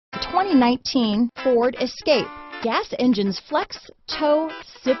2019 Ford Escape. Gas engines flex, tow,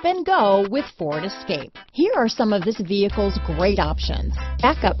 sip and go with Ford Escape. Here are some of this vehicle's great options: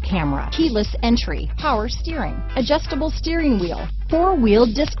 backup camera, keyless entry, power steering, adjustable steering wheel, four-wheel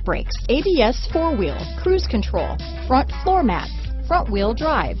disc brakes, ABS four-wheel, cruise control, front floor mats, front-wheel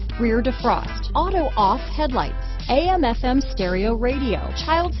drive, rear defrost, auto-off headlights, AM/FM stereo radio,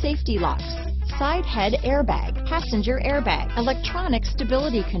 child safety locks, side head airbag, passenger airbag, electronic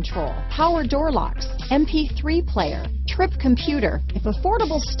stability control, power door locks, MP3 player, trip computer. If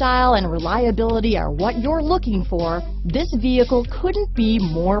affordable style and reliability are what you're looking for, this vehicle couldn't be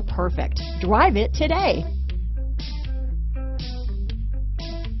more perfect. Drive it today.